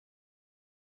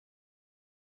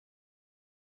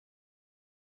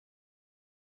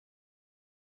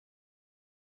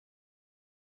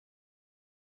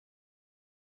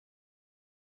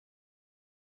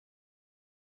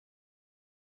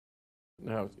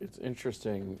Now, it's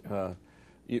interesting.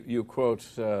 You quote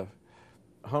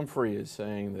Humphrey as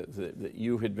saying that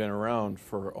you had been around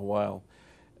for a while.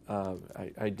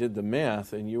 I did the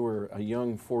math, and you were a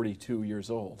young 42 years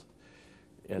old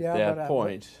at that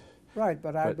point. Right,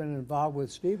 but I've been involved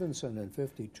with Stevenson in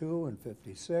 52 and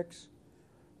 56,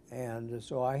 and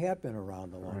so I had been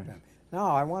around a long time.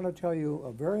 Now, I want to tell you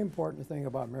a very important thing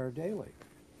about Mayor Daley.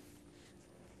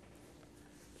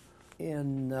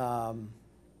 In the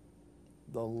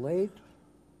late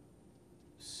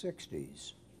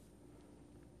 60s,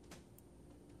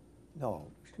 no,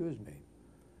 excuse me,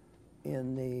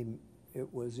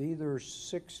 it was either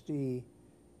 60,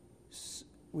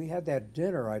 we had that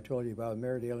dinner I told you about,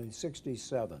 Mayor Daley, in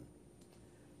 67.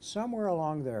 Somewhere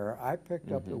along there, I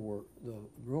picked up the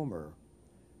rumor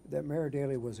that Mayor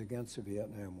Daley was against the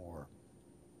Vietnam War.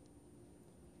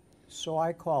 So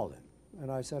I called him,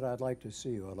 and I said, I'd like to see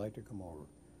you. I'd like to come over.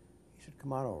 He said,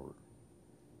 come on over.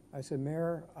 I said,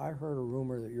 Mayor, I heard a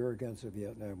rumor that you're against the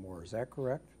Vietnam War. Is that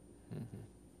correct?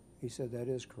 He said, that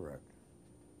is correct.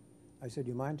 I said,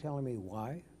 do you mind telling me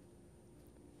why?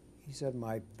 He said,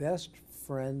 my best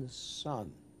friend's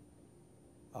son,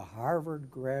 a Harvard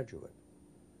graduate,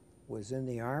 was in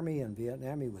the Army in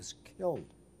Vietnam. He was killed.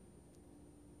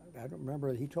 I don't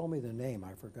remember. He told me the name.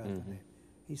 I forgot the name.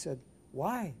 He said,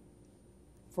 why?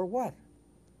 For what?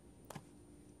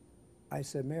 I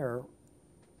said, Mayor,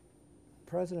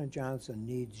 President Johnson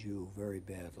needs you very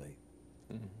badly.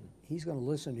 He's going to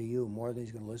listen to you more than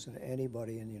he's going to listen to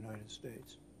anybody in the United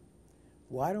States.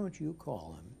 Why don't you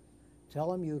call him,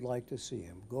 tell him you'd like to see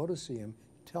him, go to see him,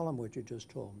 tell him what you just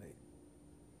told me.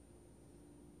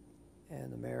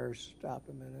 And the mayor stopped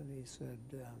a minute and he said,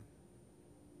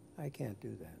 I can't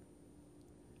do that.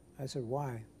 I said,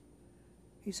 why?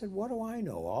 He said, what do I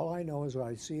know? All I know is what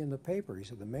I see in the paper. He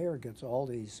said, the mayor gets all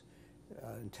these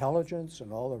intelligence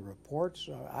and all the reports.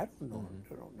 I don't know,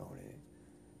 I don't know anything.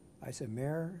 I said,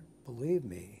 Mayor, believe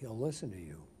me, he'll listen to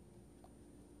you.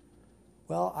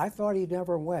 Well, I thought he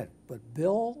never went, but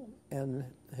Bill and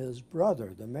his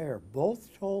brother, the mayor,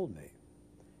 both told me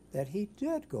that he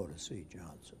did go to see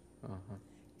Johnson.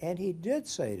 And he did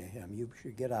say to him, you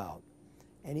should get out.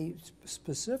 And he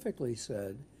specifically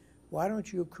said, why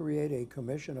don't you create a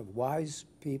commission of wise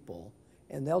people,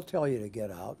 and they'll tell you to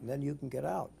get out, and then you can get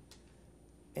out.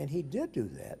 And he did do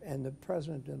that, and the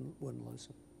president wouldn't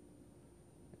listen.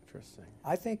 Interesting.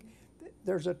 I think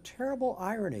there's a terrible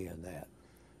irony in that.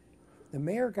 The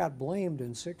mayor got blamed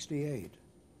in '68,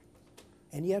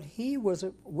 and yet he was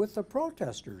with the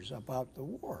protesters about the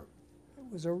war.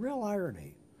 It was a real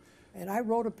irony. And I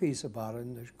wrote a piece about it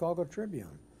in the Chicago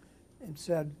Tribune and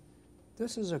said,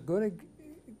 this is a good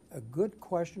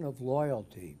question of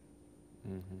loyalty.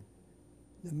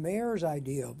 The mayor's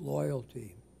idea of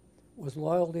loyalty was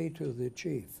loyalty to the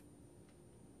chief,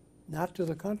 not to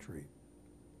the country,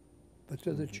 but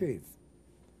to the chief.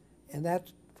 And that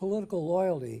political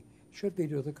loyalty should be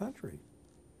to the country.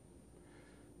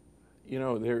 You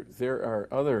know, there are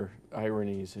other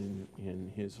ironies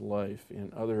in his life,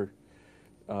 in other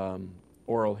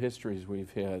oral histories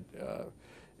we've had.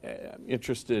 I'm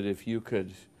interested if you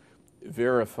could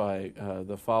verify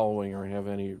the following or have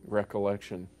any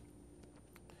recollection.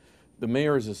 The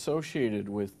mayor is associated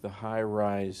with the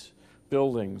high-rise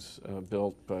buildings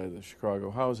built by the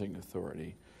Chicago Housing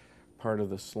Authority, part of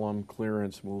the slum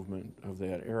clearance movement of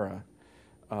that era.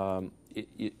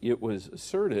 It was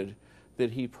asserted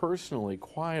that he personally,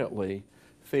 quietly,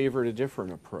 favored a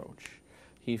different approach.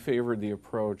 He favored the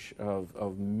approach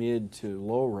of mid to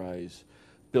low-rise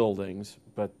buildings,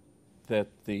 but that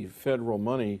the federal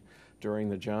money during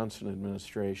the Johnson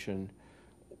administration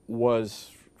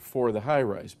was for the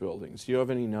high-rise buildings. Do you have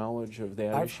any knowledge of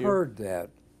that issue? I've heard that.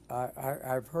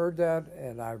 I've heard that,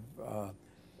 and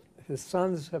his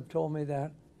sons have told me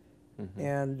that,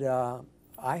 and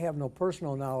I have no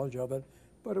personal knowledge of it,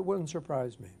 but it wouldn't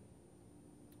surprise me.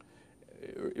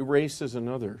 Race is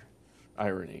another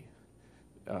irony,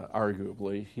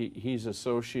 arguably. He's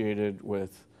associated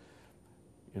with,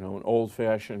 you know, an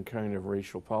old-fashioned kind of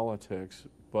racial politics,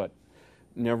 but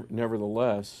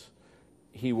nevertheless,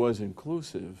 he was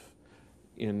inclusive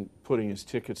in putting his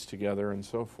tickets together and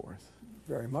so forth.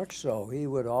 Very much so. He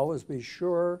would always be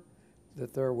sure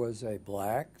that there was a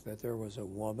black, that there was a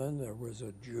woman, there was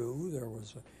a Jew, there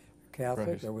was a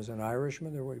Catholic, there was an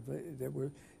Irishman.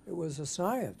 It was a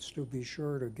science to be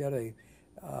sure to get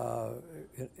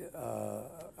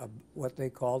what they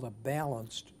called a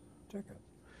balanced ticket.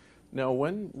 Now,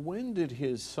 when did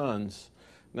his sons,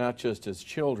 not just as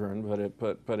children,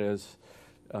 but as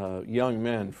young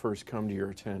men, first come to your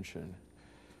attention?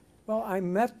 Well, I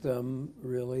met them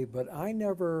really, but I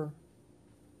never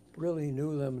really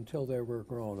knew them until they were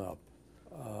grown up.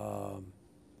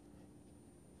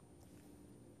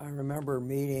 I remember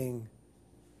meeting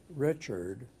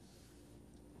Richard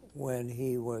when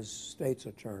he was state's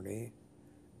attorney,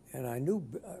 and I knew,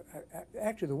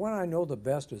 actually the one I know the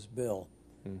best is Bill.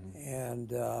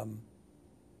 And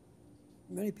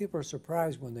many people are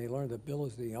surprised when they learn that Bill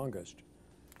is the youngest.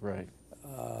 Right.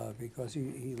 Because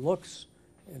he looks,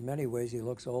 in many ways, he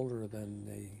looks older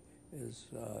than his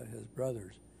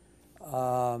brothers.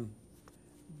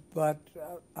 But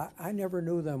I never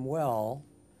knew them well.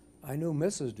 I knew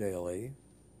Mrs. Daley.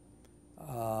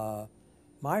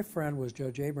 My friend was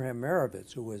Judge Abraham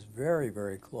Marovitz, who was very,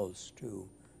 very close to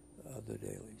the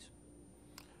Daleys.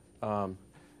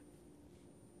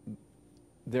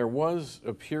 There was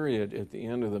a period at the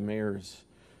end of the mayor's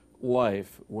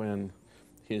life when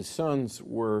his sons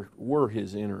were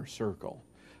his inner circle.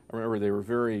 I remember they were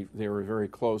very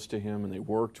close to him and they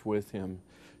worked with him.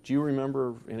 Do you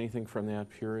remember anything from that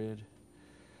period?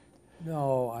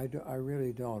 No, I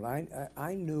really don't.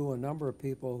 I knew a number of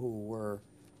people who were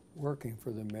working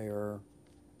for the mayor,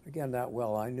 again, not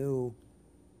well. I knew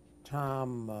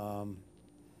Tom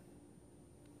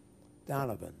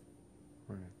Donovan.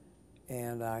 Right.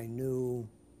 And I knew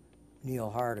Neil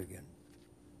Hardigan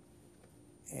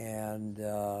and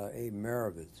Abe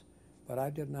Marovitz, but I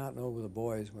did not know the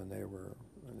boys when they were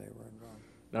involved.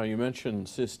 Now you mentioned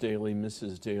Sis Daley,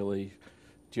 Mrs. Daley.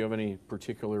 Do you have any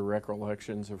particular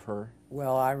recollections of her?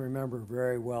 Well, I remember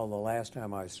very well the last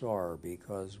time I saw her,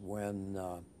 because when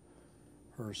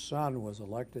her son was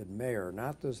elected mayor,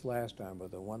 not this last time,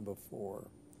 but the one before,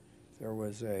 there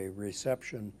was a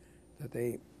reception that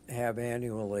they have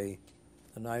annually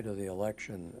the night of the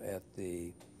election at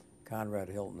the Conrad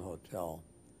Hilton Hotel.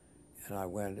 And I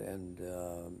went, and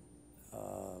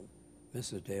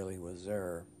Mrs. Daley was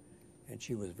there, and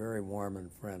she was very warm and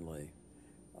friendly.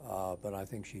 But I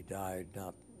think she died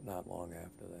not long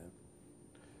after that.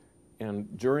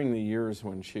 And during the years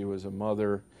when she was a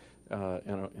mother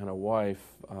and a wife,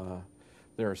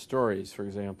 there are stories, for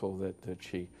example, that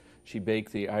she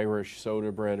baked the Irish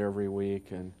soda bread every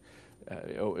week, and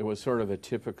it was sort of a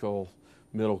typical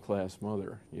middle-class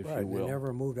mother, if you will. They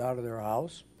never moved out of their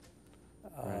house.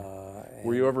 Right.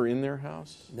 Were you ever in their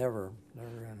house? Never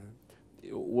in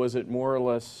it. Was it more or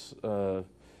less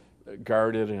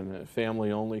guarded and a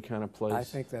family-only kind of place? I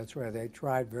think that's right. They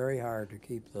tried very hard to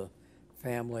keep the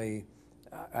family.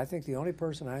 I think the only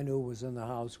person I knew was in the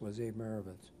house was Abe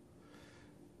Marovitz.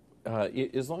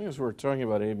 As long as we're talking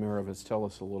about Abe Marovitz, tell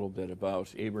us a little bit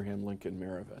about Abraham Lincoln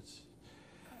Marovitz.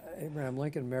 Abraham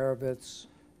Lincoln Marovitz,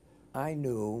 I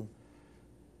knew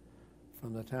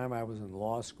from the time I was in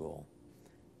law school.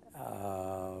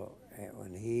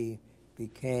 When he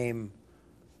became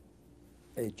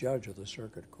a judge of the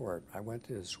circuit court, I went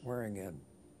to his swearing in.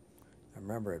 I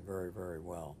remember it very, very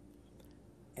well.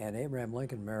 And Abraham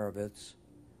Lincoln Marovitz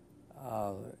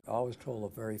always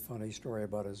told a very funny story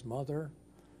about his mother,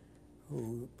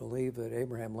 who believed that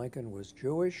Abraham Lincoln was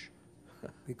Jewish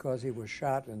because he was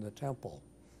shot in the temple.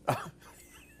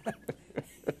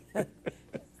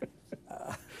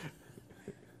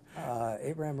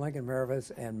 Abraham Lincoln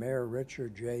Marovitz and Mayor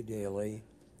Richard J. Daley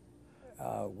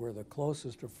were the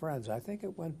closest of friends. I think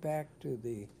it went back to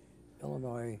the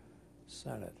Illinois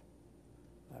Senate,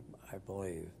 I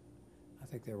believe. I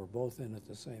think they were both in at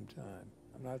the same time.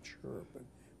 I'm not sure, but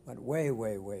went way,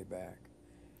 way, way back.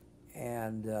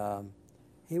 And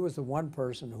he was the one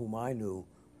person whom I knew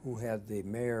who had the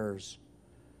mayor's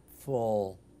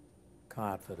full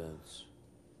confidence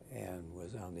and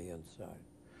was on the inside.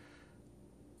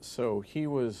 So he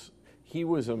was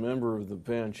a member of the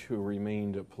bench who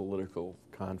remained a political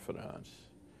confidant.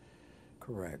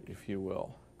 Correct. If you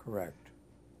will. Correct.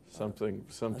 Something.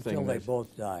 Until they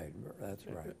both died. That's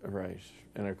right. Right.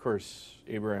 And of course,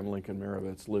 Abraham Lincoln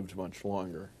Marovitz lived much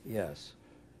longer. Yes.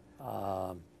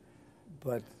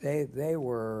 But they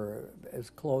were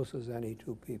as close as any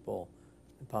two people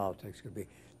in politics could be.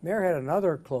 Mayor had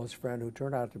another close friend who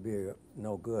turned out to be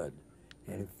no good,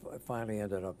 and he finally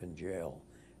ended up in jail.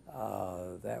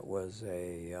 That was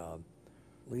a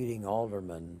leading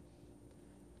alderman.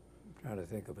 I'm trying to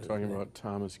think of his name. Talking about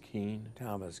Thomas Keene?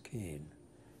 Thomas Keene.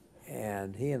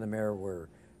 And he and the mayor were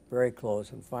very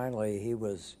close, and finally he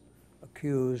was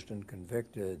accused and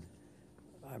convicted.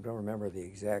 I don't remember the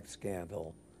exact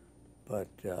scandal, but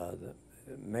the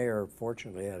mayor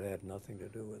fortunately had nothing to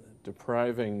do with it.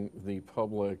 Depriving the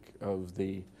public of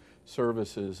the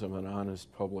services of an honest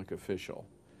public official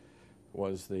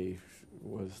was the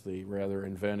rather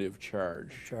inventive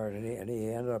charge. And he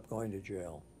ended up going to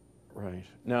jail. Right.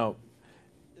 Now,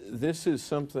 this is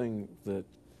something that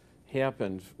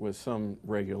happened with some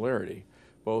regularity,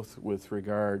 both with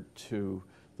regard to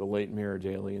the late Mayor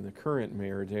Daley and the current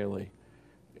Mayor Daley.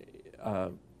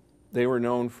 They were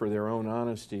known for their own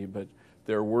honesty, but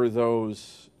there were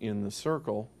those in the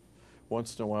circle,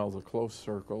 once in a while the close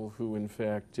circle, who in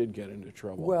fact did get into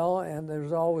trouble. Well, and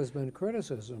there's always been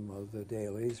criticism of the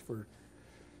Daleys for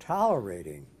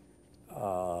tolerating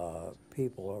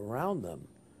people around them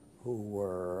who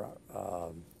were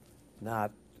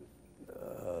not,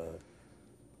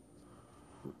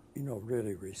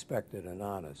 really respected and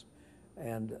honest.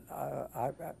 And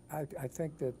I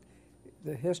think that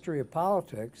the history of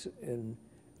politics, and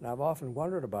I've often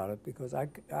wondered about it because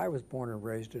I was born and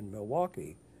raised in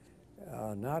Milwaukee,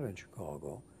 not in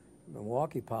Chicago.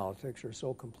 Milwaukee politics are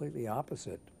so completely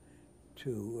opposite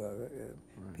to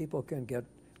Right. people can get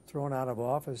thrown out of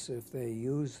office if they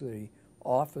use the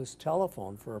office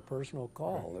telephone for a personal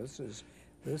call. Right.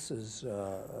 This is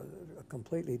a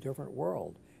completely different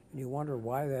world, and you wonder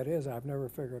why that is. I've never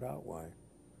figured out why.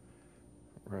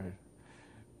 Right.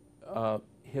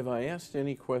 Have I asked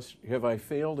any have I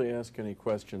failed to ask any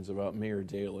questions about Mayor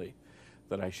Daley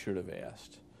that I should have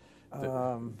asked?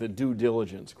 The due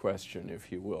diligence question,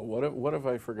 if you will. What have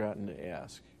I forgotten to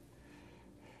ask?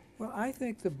 Well, I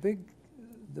think the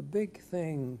big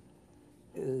thing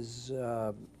is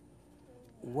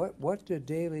what did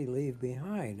Daley leave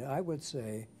behind? I would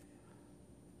say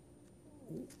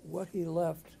what he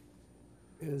left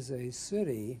is a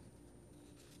city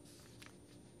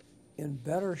in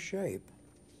better shape,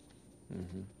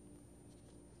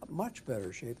 much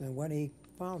better shape than when he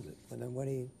found it, and then when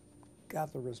he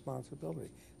got the responsibility.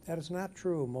 That is not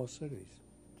true of most cities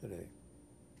today.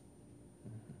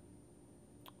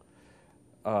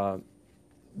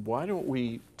 Why don't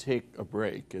we take a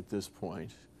break at this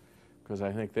point? Because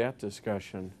I think that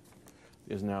discussion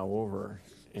is now over.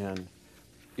 And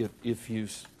if you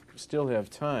still have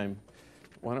time,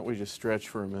 why don't we just stretch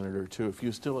for a minute or two? If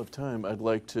you still have time, I'd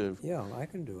like to I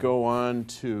can do go on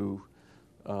to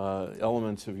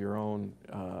elements of your own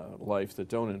life that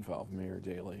don't involve Mayor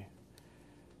Daley.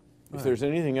 If Right. there's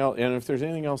anything else, and if there's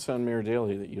anything else on Mayor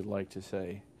Daley that you'd like to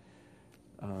say.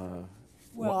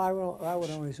 Well, I would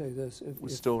only say this. We're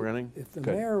still running? If the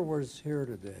Good. mayor was here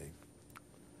today,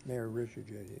 Mayor Richard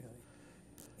J. Daley,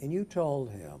 and you told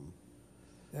him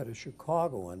that a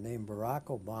Chicagoan named Barack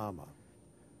Obama,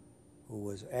 who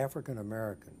was African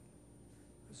American,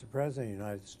 was the President of the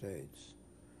United States,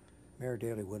 Mayor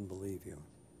Daley wouldn't believe you.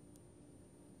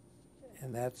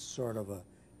 And that's sort of an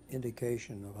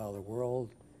indication of how the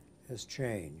world has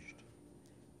changed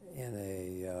in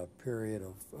a period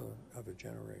of a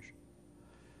generation.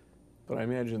 But I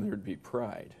imagine there'd be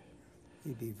pride.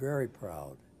 He'd be very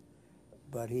proud,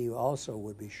 but he also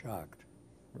would be shocked.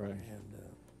 Right. And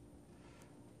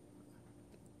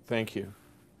Thank you.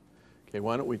 Okay,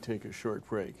 why don't we take a short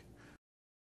break?